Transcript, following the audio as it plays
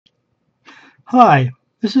Hi,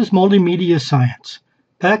 this is Multimedia Science,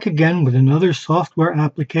 back again with another software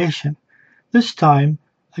application, this time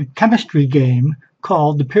a chemistry game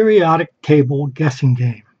called the Periodic Table Guessing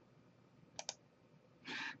Game.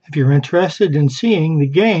 If you're interested in seeing the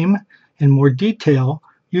game in more detail,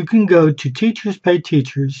 you can go to Teachers Pay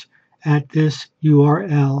Teachers at this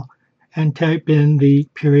URL and type in the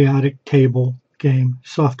Periodic Table Game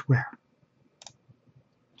software.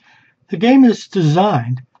 The game is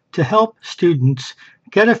designed to help students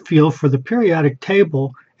get a feel for the periodic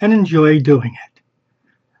table and enjoy doing it.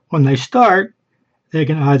 When they start, they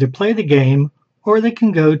can either play the game or they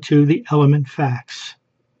can go to the element facts.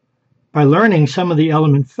 By learning some of the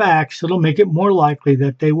element facts, it'll make it more likely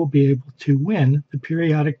that they will be able to win the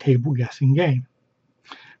periodic table guessing game.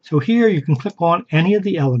 So here you can click on any of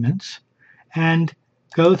the elements and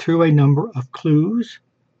go through a number of clues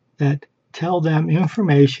that tell them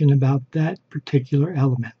information about that particular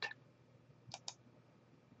element.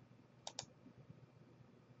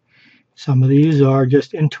 Some of these are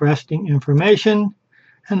just interesting information,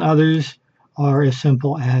 and others are as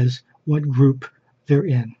simple as what group they're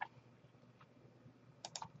in.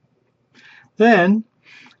 Then,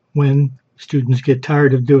 when students get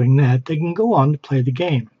tired of doing that, they can go on to play the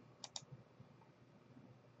game.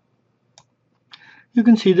 You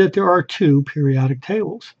can see that there are two periodic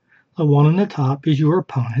tables. The one on the top is your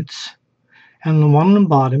opponent's, and the one on the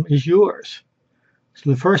bottom is yours. So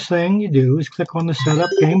the first thing you do is click on the Setup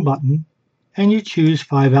Game button, and you choose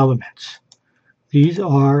 5 elements. These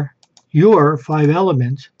are your 5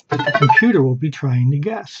 elements that the computer will be trying to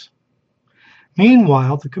guess.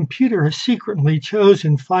 Meanwhile, the computer has secretly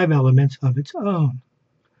chosen 5 elements of its own.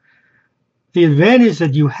 The advantage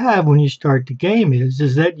that you have when you start the game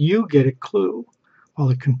is that you get a clue, while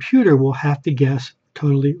the computer will have to guess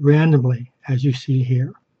totally randomly, as you see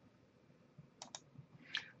here.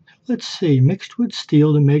 Let's see, mixed with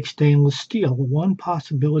steel to make stainless steel. One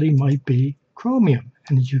possibility might be chromium,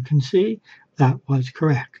 and as you can see, that was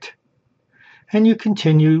correct. And you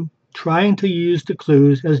continue trying to use the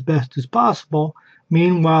clues as best as possible.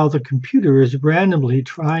 Meanwhile, the computer is randomly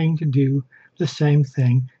trying to do the same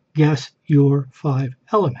thing, guess your 5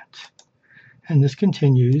 elements. And this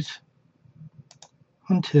continues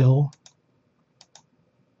until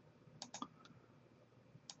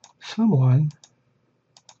someone,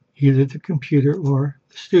 either the computer or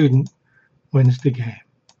the student, wins the game.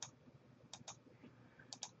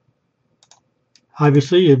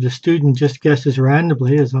 Obviously, if the student just guesses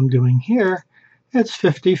randomly, as I'm doing here, it's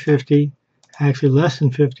 50-50, actually less than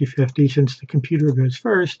 50-50 since the computer goes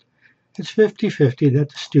first. It's 50-50 that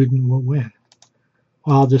the student will win.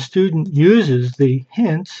 While the student uses the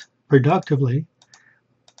hints productively,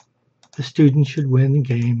 the student should win the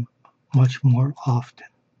game much more often.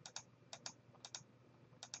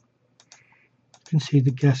 You can see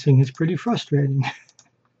the guessing is pretty frustrating.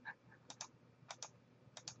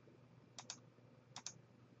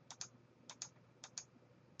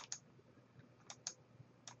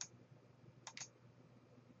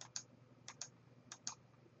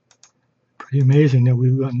 Pretty amazing that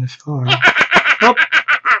we've gotten this far. Oh,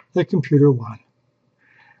 the computer won.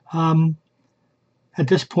 At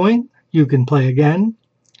this point, you can play again.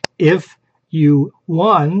 If you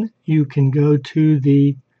won, you can go to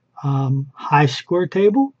the high score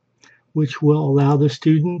table, which will allow the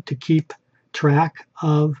student to keep track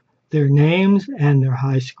of their names and their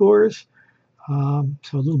high scores. So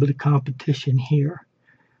a little bit of competition here.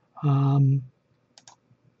 So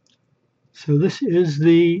this is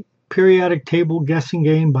the Periodic Table Guessing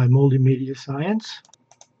Game by Multimedia Science.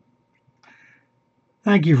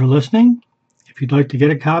 Thank you for listening. If you'd like to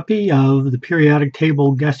get a copy of the Periodic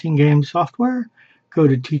Table Guessing Game software, go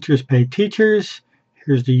to Teachers Pay Teachers.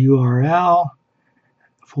 Here's the URL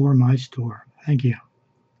for my store. Thank you.